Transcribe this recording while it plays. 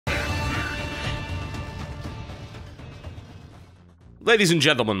Ladies and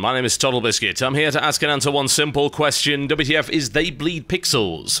gentlemen, my name is Totalbiscuit. I'm here to ask and answer one simple question. WTF, is they bleed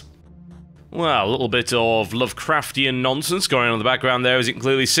pixels? Well, a little bit of Lovecraftian nonsense going on in the background there, as you can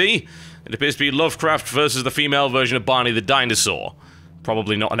clearly see. It appears to be Lovecraft versus the female version of Barney the Dinosaur.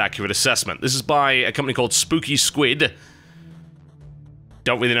 Probably not an accurate assessment. This is by a company called Spooky Squid.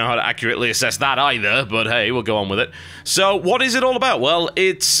 Don't really know how to accurately assess that either, but hey, we'll go on with it. So, what is it all about? Well,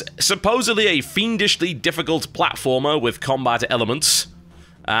 it's supposedly a fiendishly difficult platformer with combat elements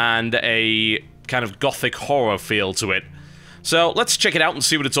and a kind of gothic horror feel to it. So, let's check it out and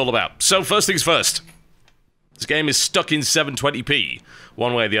see what it's all about. So, first things first. This game is stuck in 720p,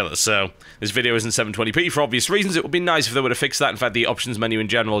 one way or the other, so this video isn't 720p for obvious reasons. It would be nice if they were to fix that. In fact, the options menu in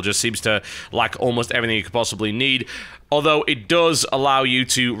general just seems to lack almost everything you could possibly need, although it does allow you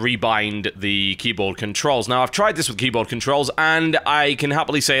to rebind the keyboard controls. Now, I've tried this with keyboard controls, and I can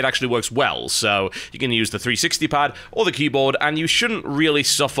happily say it actually works well, so you can use the 360 pad or the keyboard, and you shouldn't really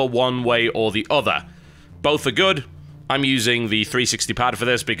suffer one way or the other. Both are good. I'm using the 360 pad for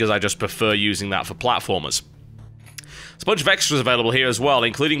this because I just prefer using that for platformers. There's a bunch of extras available here as well,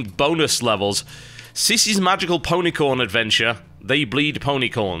 including bonus levels. Sissy's Magical Ponycorn Adventure. They bleed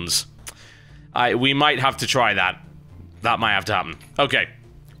ponycorns. We might have to try that. That might have to happen. Okay.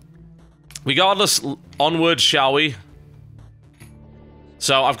 Regardless, onward, shall we?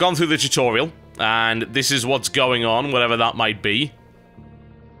 So, I've gone through the tutorial, and this is what's going on, whatever that might be.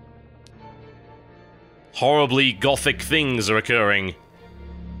 Horribly gothic things are occurring.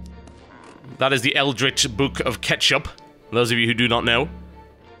 That is the Eldritch Book of Ketchup. Those of you who do not know.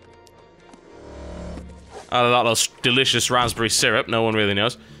 That was delicious raspberry syrup, no one really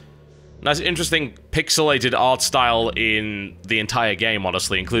knows. Nice, interesting pixelated art style in the entire game,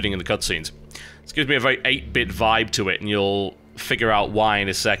 honestly, including in the cutscenes. This gives me a very 8-bit vibe to it, and you'll figure out why in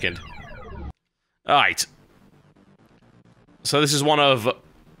a second. Alright. So this is one of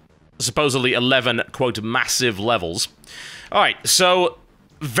supposedly 11, quote, massive levels. Alright, so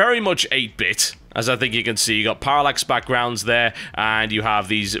very much 8-bit. As I think you can see, you got parallax backgrounds there, and you have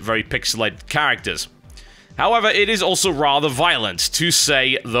these very pixelated characters. However, it is also rather violent, to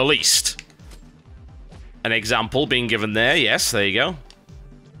say the least. An example being given there, yes, there you go.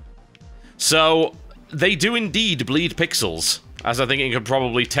 So, they do indeed bleed pixels, as I think you can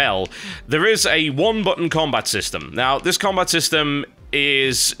probably tell. There is a one-button combat system. Now, this combat system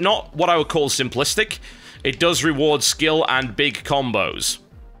is not what I would call simplistic. It does reward skill and big combos.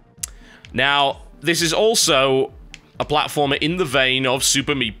 Now, this is also a platformer in the vein of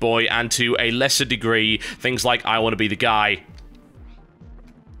Super Meat Boy, and to a lesser degree, things like I Want to Be the Guy.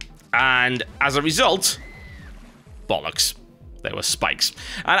 And as a result... bollocks. There were spikes.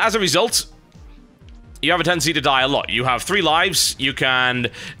 And as a result, you have a tendency to die a lot. You have 3 lives. You can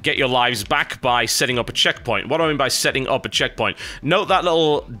get your lives back by setting up a checkpoint. What do I mean by setting up a checkpoint? Note that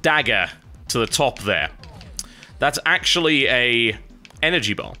little dagger to the top there. That's actually a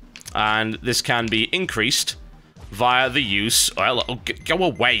energy bar. And this can be increased via the use... oh, go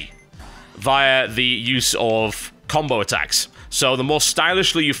away! Via the use of combo attacks. So the more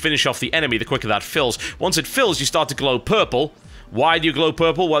stylishly you finish off the enemy, the quicker that fills. Once it fills, you start to glow purple. Why do you glow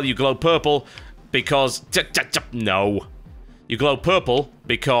purple? Well, you glow purple because... no. You glow purple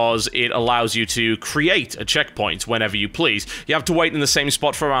because it allows you to create a checkpoint whenever you please. You have to wait in the same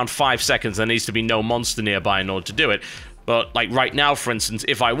spot for around 5 seconds. There needs to be no monster nearby in order to do it. But, like, right now, for instance,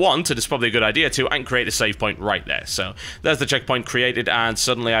 if I want, and it's probably a good idea to, I can create a save point right there. So, there's the checkpoint created, and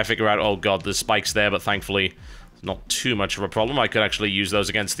suddenly I figure out, oh god, there's spikes there, but thankfully, not too much of a problem. I could actually use those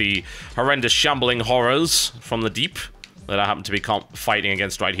against the horrendous shambling horrors from the deep that I happen to be fighting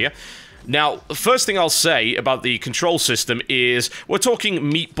against right here. Now, the first thing I'll say about the control system is, we're talking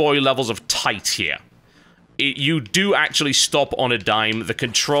Meat Boy levels of tight here. You do actually stop on a dime. The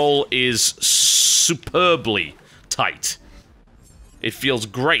control is superbly tight. It feels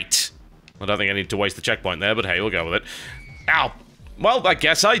great. I don't think I need to waste the checkpoint there, but hey, we'll go with it. Ow! Well, I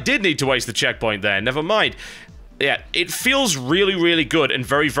guess I did need to waste the checkpoint there, never mind. Yeah, it feels really, really good and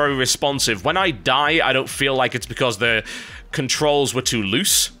very, very responsive. When I die, I don't feel like it's because the controls were too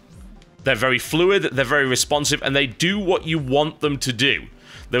loose. They're very fluid, they're very responsive, and they do what you want them to do.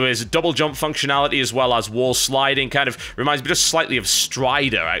 There is double jump functionality as well as wall sliding. Kind of reminds me just slightly of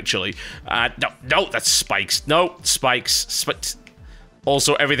Strider, actually. No, that's spikes. No, spikes.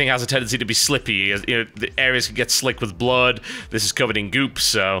 Also, everything has a tendency to be slippy. You know, the areas can get slick with blood. This is covered in goop,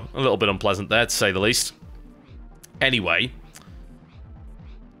 so a little bit unpleasant there, to say the least. Anyway,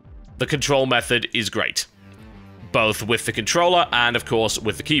 the control method is great. Both with the controller and, of course,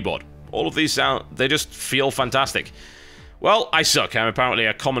 with the keyboard. All of these sound... they just feel fantastic. Well, I suck. I'm apparently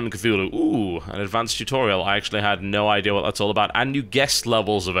a common Cthulhu. Ooh, an advanced tutorial. I actually had no idea what that's all about. And new guest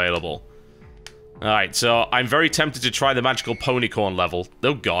levels available. Alright, so I'm very tempted to try the magical ponycorn level.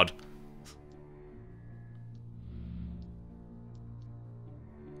 Oh god.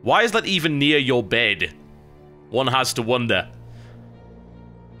 Why is that even near your bed? One has to wonder.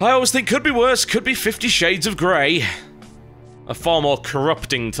 I always think could be worse, could be 50 Shades of Grey. A far more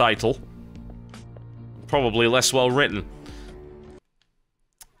corrupting title. Probably less well written.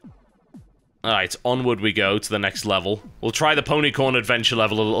 Alright, onward we go to the next level. We'll try the Ponycorn Adventure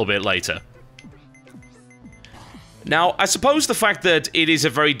level a little bit later. Now, I suppose the fact that it is a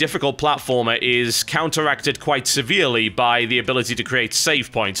very difficult platformer is counteracted quite severely by the ability to create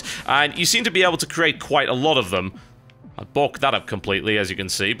save points, and you seem to be able to create quite a lot of them. I balked that up completely, as you can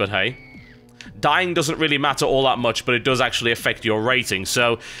see, but hey. Dying doesn't really matter all that much, but it does actually affect your rating,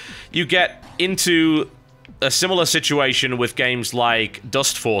 so you get into a similar situation with games like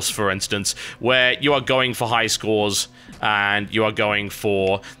Dust Force, for instance, where you are going for high scores and you are going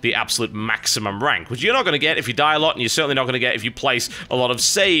for the absolute maximum rank, which you're not going to get if you die a lot, and you're certainly not going to get if you place a lot of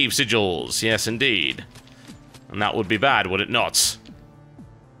save sigils. Yes, indeed. And that would be bad, would it not?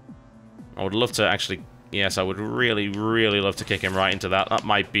 I would love to actually... Yes, I would really, really love to kick him right into that. That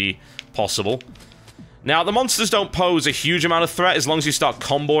might be possible. Now, the monsters don't pose a huge amount of threat as long as you start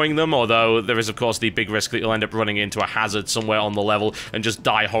comboing them, although there is, of course, the big risk that you'll end up running into a hazard somewhere on the level and just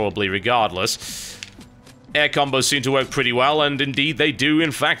die horribly regardless. Air combos seem to work pretty well, and indeed they do,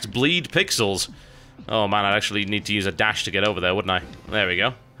 in fact, bleed pixels. Oh man, I'd actually need to use a dash to get over there, wouldn't I? There we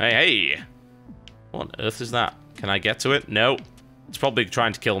go. Hey, hey! What on earth is that? Can I get to it? No. It's probably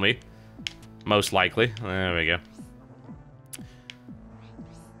trying to kill me. Most likely. There we go.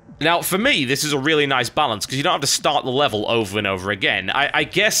 Now, for me, this is a really nice balance, because you don't have to start the level over and over again. I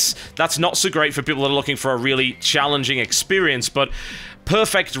guess that's not so great for people that are looking for a really challenging experience, but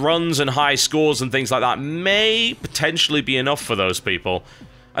perfect runs and high scores and things like that may potentially be enough for those people.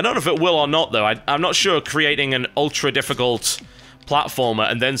 I don't know if it will or not, though. I'm not sure creating an ultra-difficult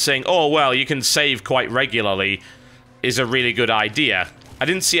platformer and then saying, oh, well, you can save quite regularly is a really good idea. I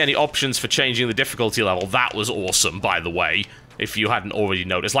didn't see any options for changing the difficulty level. That was awesome, by the way. If you hadn't already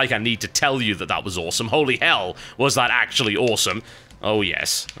noticed. Like I need to tell you that that was awesome. Holy hell, was that actually awesome. Oh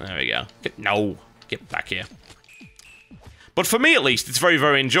yes, there we go. No, get back here. But for me at least, it's very,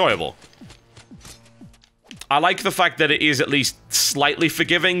 very enjoyable. I like the fact that it is at least slightly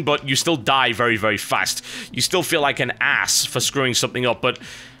forgiving, but you still die very, very fast. You still feel like an ass for screwing something up, but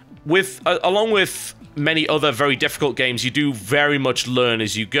with along with many other very difficult games, you do very much learn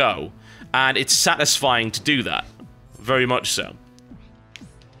as you go, and it's satisfying to do that. Very much so.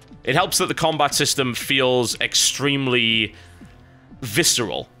 It helps that the combat system feels extremely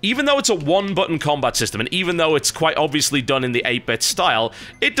visceral. Even though it's a one-button combat system, and even though it's quite obviously done in the 8-bit style,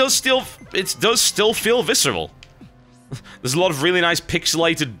 it does still feel visceral. There's a lot of really nice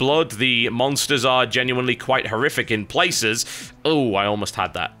pixelated blood. The monsters are genuinely quite horrific in places. Oh, I almost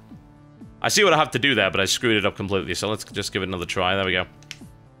had that. I see what I have to do there, but I screwed it up completely, so let's just give it another try. There we go.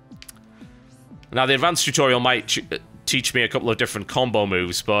 Now, the advanced tutorial might teach me a couple of different combo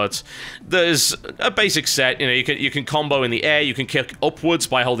moves, but there's a basic set. You know, you can combo in the air, you can kick upwards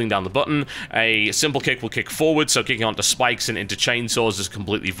by holding down the button. A simple kick will kick forward, so kicking onto spikes and into chainsaws is a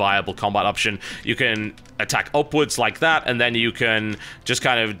completely viable combat option. You can attack upwards like that, and then you can just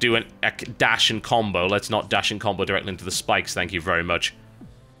kind of do a dash and combo. Let's not dash and combo directly into the spikes, thank you very much.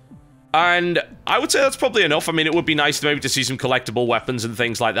 And I would say that's probably enough. I mean, it would be nice maybe to see some collectible weapons and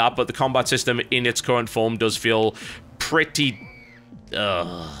things like that, but the combat system in its current form does feel pretty...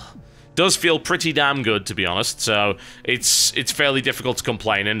 does feel pretty damn good, to be honest, so it's fairly difficult to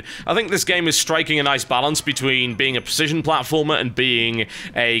complain. And I think this game is striking a nice balance between being a precision platformer and being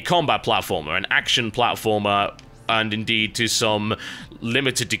a combat platformer, an action platformer, and indeed to some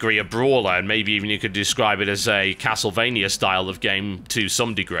limited degree a brawler, and maybe even you could describe it as a Castlevania style of game to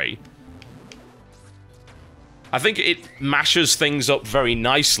some degree. I think it mashes things up very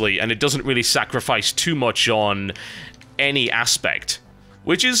nicely, and it doesn't really sacrifice too much on any aspect,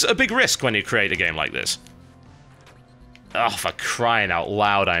 which is a big risk when you create a game like this. Oh, for crying out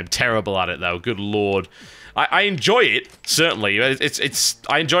loud, I am terrible at it, though. Good lord. I enjoy it, certainly.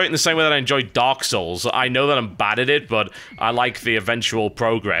 I enjoy it in the same way that I enjoy Dark Souls. I know that I'm bad at it, but I like the eventual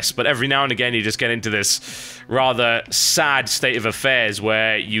progress. But every now and again, you just get into this rather sad state of affairs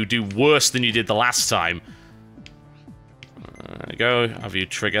where you do worse than you did the last time. There we go. Have you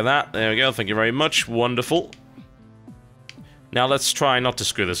trigger that? There we go. Thank you very much. Wonderful. Now let's try not to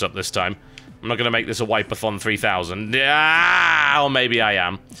screw this up this time. I'm not going to make this a Wipe-a-thon 3000. Ah, or maybe I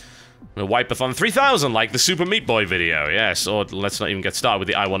am. A Wipeathon 3000, like the Super Meat Boy video, yes. Or let's not even get started with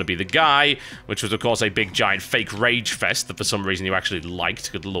the I Want to Be the Guy, which was, of course, a big, giant fake rage fest that for some reason you actually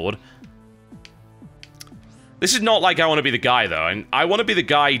liked, good lord. This is not like I Want to Be the Guy, though, and I Want to Be the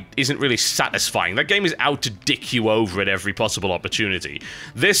Guy isn't really satisfying. That game is out to dick you over at every possible opportunity.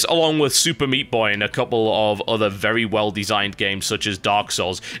 This, along with Super Meat Boy and a couple of other very well-designed games such as Dark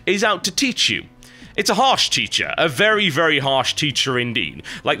Souls, is out to teach you. It's a harsh teacher, a very, very harsh teacher indeed.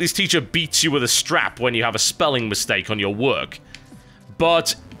 Like this teacher beats you with a strap when you have a spelling mistake on your work.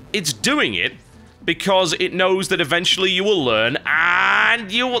 But it's doing it because it knows that eventually you will learn,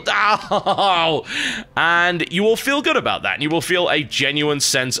 and you will... Oh, and you will feel good about that, and you will feel a genuine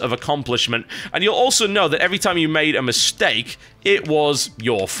sense of accomplishment, and you'll also know that every time you made a mistake, it was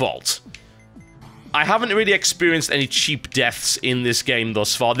your fault. I haven't really experienced any cheap deaths in this game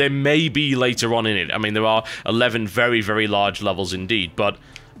thus far. There may be later on in it. I mean, there are 11 very, very large levels indeed, but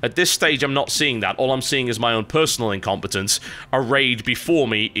at this stage, I'm not seeing that. All I'm seeing is my own personal incompetence arrayed before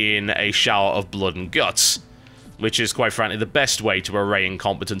me in a shower of blood and guts, which is, quite frankly, the best way to array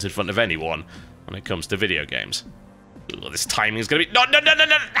incompetence in front of anyone when it comes to video games. Ooh, this timing is gonna be... No, no, no, no,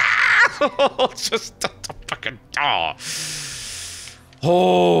 no! Ah! Just... fucking... Oh.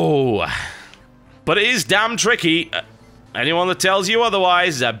 Oh. But it is damn tricky. Anyone that tells you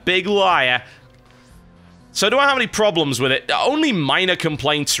otherwise is a big liar. So do I have any problems with it? Only minor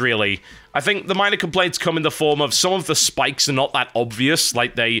complaints, really. I think the minor complaints come in the form of some of the spikes are not that obvious,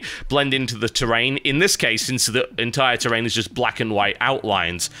 like they blend into the terrain. In this case, since the entire terrain is just black and white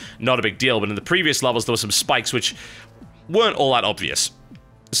outlines, not a big deal. But in the previous levels, there were some spikes which weren't all that obvious.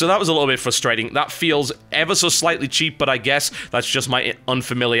 So that was a little bit frustrating. That feels ever so slightly cheap, but I guess that's just my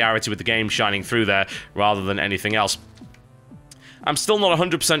unfamiliarity with the game shining through there rather than anything else. I'm still not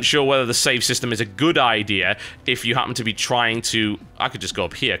 100% sure whether the save system is a good idea if you happen to be trying to... I could just go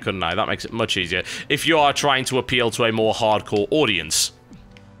up here, couldn't I? That makes it much easier. If you are trying to appeal to a more hardcore audience,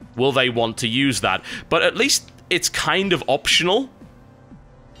 will they want to use that? But at least it's kind of optional.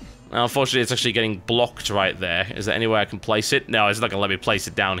 Now, unfortunately, it's actually getting blocked right there. Is there any way I can place it? No, it's not going to let me place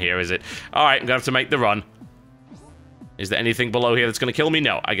it down here, is it? Alright, I'm going to have to make the run. Is there anything below here that's going to kill me?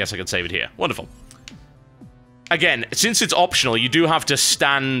 No, I guess I can save it here. Wonderful. Again, since it's optional, you do have to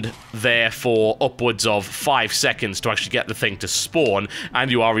stand there for upwards of 5 seconds to actually get the thing to spawn,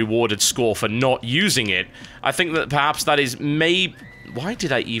 and you are rewarded score for not using it. I think that perhaps that is why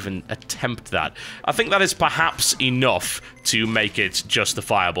did I even attempt that? I think that is perhaps enough to make it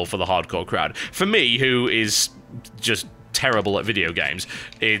justifiable for the hardcore crowd. For me, who is just terrible at video games,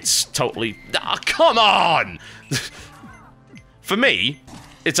 it's totally... Ah, come on! For me,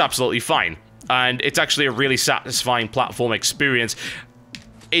 it's absolutely fine. And it's actually a really satisfying platform experience.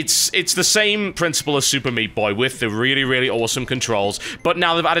 It's the same principle as Super Meat Boy with the really, really awesome controls, but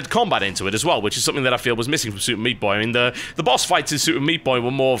now they've added combat into it as well, which is something that I feel was missing from Super Meat Boy. I mean, the boss fights in Super Meat Boy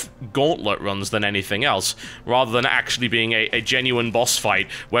were more of gauntlet runs than anything else, rather than actually being a genuine boss fight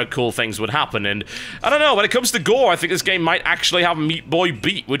where cool things would happen. And I don't know, when it comes to gore, I think this game might actually have Meat Boy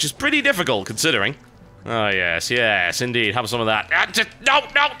beat, which is pretty difficult considering. Oh, yes, yes, indeed. Have some of that. No,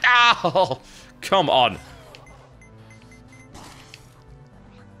 no, no! Come on.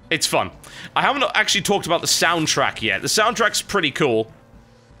 It's fun. I haven't actually talked about the soundtrack yet. The soundtrack's pretty cool.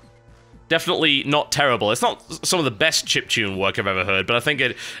 Definitely not terrible. It's not some of the best chiptune work I've ever heard, but I think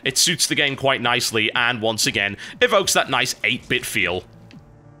it suits the game quite nicely, and once again, evokes that nice 8-bit feel.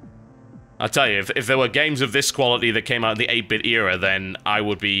 I'll tell you, if there were games of this quality that came out in the 8-bit era, then I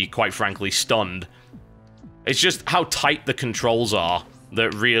would be, quite frankly, stunned. It's just how tight the controls are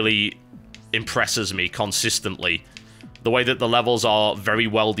that really impresses me consistently. The way that the levels are very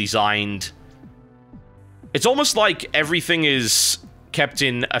well designed. It's almost like everything is kept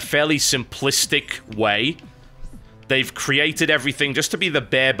in a fairly simplistic way. They've created everything just to be the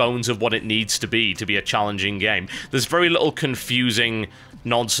bare bones of what it needs to be a challenging game. There's very little confusing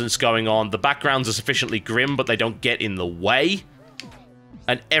nonsense going on. The backgrounds are sufficiently grim, but they don't get in the way.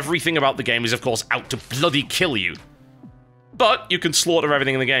 And everything about the game is, of course, out to bloody kill you. But you can slaughter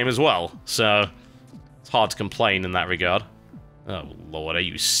everything in the game as well, so it's hard to complain in that regard. Oh, Lord, are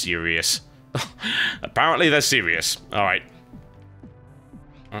you serious? Apparently they're serious. Alright.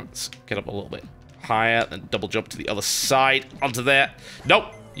 Let's get up a little bit higher, then double jump to the other side, onto there. Nope,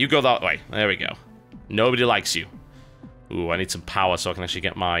 you go that way. There we go. Nobody likes you. Ooh, I need some power so I can actually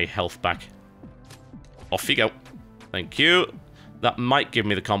get my health back. Off you go. Thank you. That might give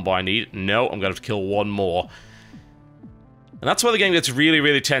me the combo I need. No, I'm going to have to kill one more. And that's where the game gets really,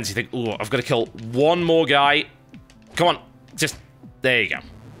 really tense. You think, ooh, I've got to kill one more guy. Come on. Just... There you go.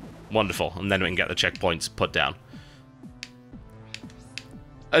 Wonderful. And then we can get the checkpoints put down.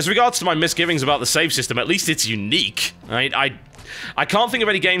 as regards to my misgivings about the save system, at least it's unique. I can't think of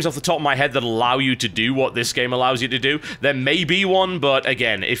any games off the top of my head that allow you to do what this game allows you to do. There may be one, but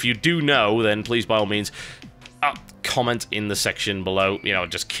again, if you do know, then please, by all means, comment in the section below. You know,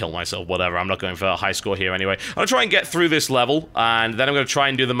 just kill myself, whatever. I'm not going for a high score here anyway. I'm going to try and get through this level, and then I'm going to try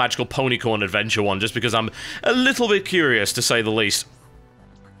and do the Magical Ponycorn Adventure one, just because I'm a little bit curious, to say the least.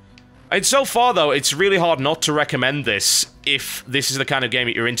 And so far, though, it's really hard not to recommend this if this is the kind of game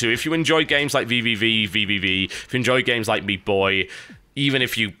that you're into. If you enjoy games like VVV, if you enjoy games like Meat Boy, even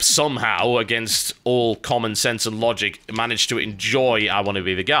if you somehow, against all common sense and logic, manage to enjoy I Want to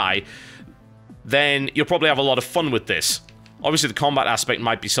Be the Guy, then you'll probably have a lot of fun with this. Obviously, the combat aspect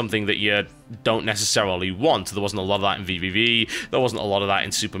might be something that you don't necessarily want. There wasn't a lot of that in VVV. There wasn't a lot of that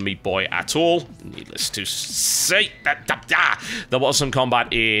in Super Meat Boy at all. Needless to say, there was some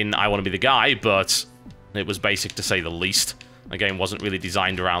combat in I Want to Be the Guy, but it was basic to say the least. The game wasn't really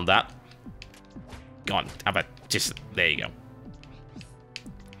designed around that. Go on, how about just... there you go.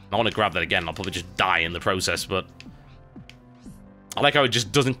 I want to grab that again. I'll probably just die in the process, but... I like how it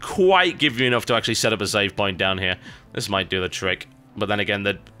just doesn't quite give you enough to actually set up a save point down here. This might do the trick. But then again,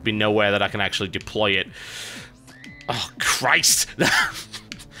 there'd be nowhere that I can actually deploy it. Oh, Christ!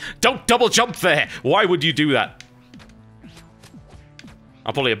 Don't double jump there! Why would you do that?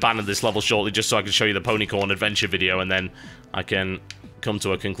 I'll probably abandon this level shortly just so I can show you the Ponycorn Adventure video, and then I can come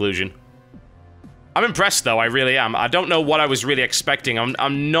to a conclusion. I'm impressed, though. I really am. I don't know what I was really expecting.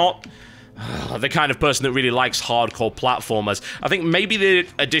 I'm not... the kind of person that really likes hardcore platformers. I think maybe the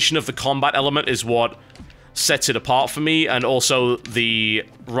addition of the combat element is what sets it apart for me, and also the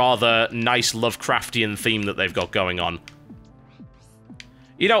rather nice Lovecraftian theme that they've got going on.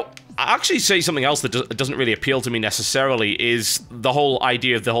 You know, I actually say something else that doesn't really appeal to me necessarily is the whole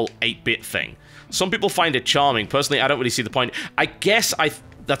idea of the whole 8-bit thing. Some people find it charming. Personally, I don't really see the point. I guess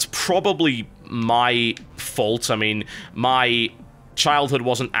that's probably my fault. I mean, my... childhood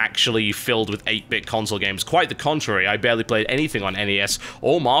wasn't actually filled with 8-bit console games. Quite the contrary, I barely played anything on NES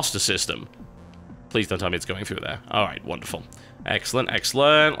or Master System. Please don't tell me it's going through there. Alright, wonderful. Excellent,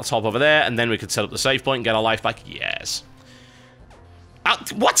 excellent. Let's hop over there, and then we could set up the save point and get our life back. Yes.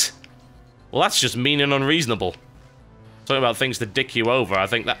 What? Well, that's just mean and unreasonable. Talking about things to dick you over, I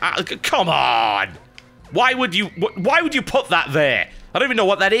think that... come on! Why would you put that there? I don't even know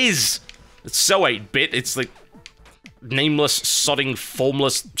what that is. It's so 8-bit, it's like... nameless, sodding,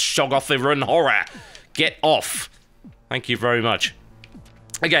 formless, Shoggoth-run horror. Get off. Thank you very much.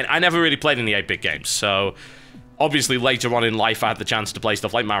 Again, I never really played any 8-bit games, so... obviously, later on in life, I had the chance to play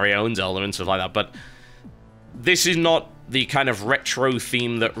stuff like Mario and Zelda and stuff like that, but... this is not the kind of retro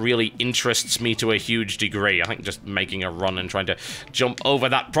theme that really interests me to a huge degree. I think just making a run and trying to jump over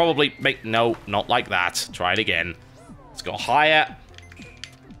that probably make... no, not like that. Try it again. Let's go higher.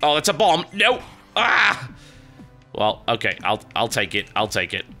 Oh, that's a bomb. No! Ah! Well, okay, I'll take it. I'll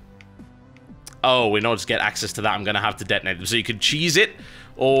take it. Oh, in order to get access to that, I'm gonna have to detonate them. So you can cheese it,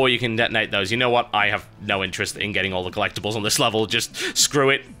 or you can detonate those. You know what? I have no interest in getting all the collectibles on this level. Just screw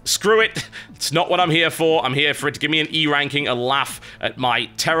it. Screw it. It's not what I'm here for. I'm here for it to give me an E ranking, a laugh at my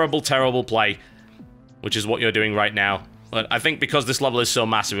terrible, terrible play, which is what you're doing right now. But I think because this level is so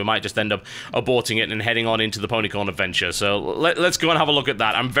massive, we might just end up aborting it and heading on into the Ponycorn Adventure. So let's go and have a look at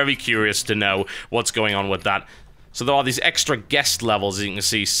that. I'm very curious to know what's going on with that. So there are these extra guest levels, as you can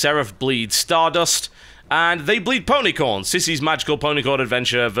see. Seraph bleeds Stardust, and They Bleed Ponycorn. Sissy's Magical Ponycorn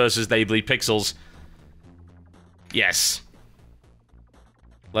Adventure versus They Bleed Pixels. Yes.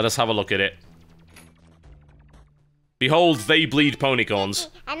 Let us have a look at it. Behold, They Bleed Ponycorns.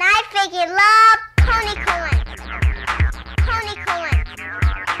 And I freaking love Ponycorn.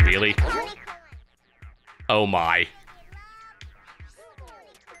 Ponycorn. Really? Ponycorn. Oh my.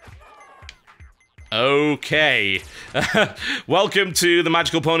 Okay. Welcome to the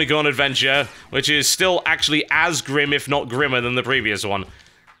Magical Ponycorn Adventure, which is still actually as grim, if not grimmer, than the previous one.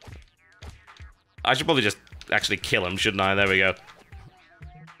 I should probably just actually kill him, shouldn't I? There we go.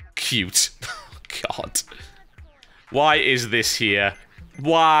 Cute. God. Why is this here?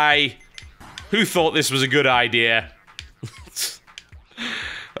 Why? Who thought this was a good idea?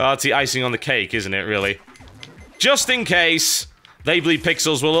 Oh, it's the icing on the cake, isn't it, really? Just in case They Bleed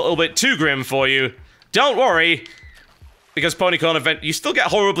Pixels were a little bit too grim for you, don't worry, because Ponycorn Adventure, you still get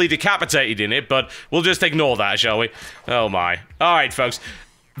horribly decapitated in it, but we'll just ignore that, shall we? Oh my. Alright, folks.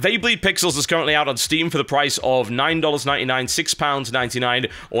 They Bleed Pixels is currently out on Steam for the price of $9.99,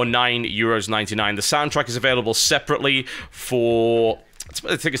 £6.99, or €9.99. The soundtrack is available separately for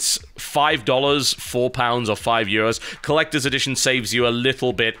I think it's $5, £4 or €5. Collector's Edition saves you a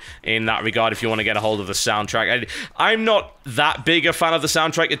little bit in that regard if you want to get a hold of the soundtrack. I'm not that big a fan of the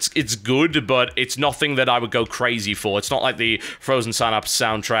soundtrack. It's good, but it's nothing that I would go crazy for. It's not like the Frozen Synapse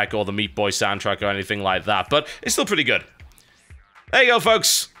soundtrack or the Meat Boy soundtrack or anything like that, but it's still pretty good. There you go,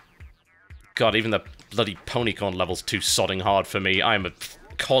 folks. God, even the bloody Ponycorn level's too sodding hard for me. I'm a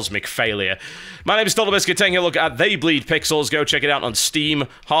cosmic failure. My name is Totalbiscuit, taking a look at They Bleed Pixels. Go check it out on Steam.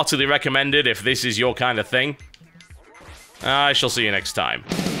 Heartily recommended if this is your kind of thing. I shall see you next time.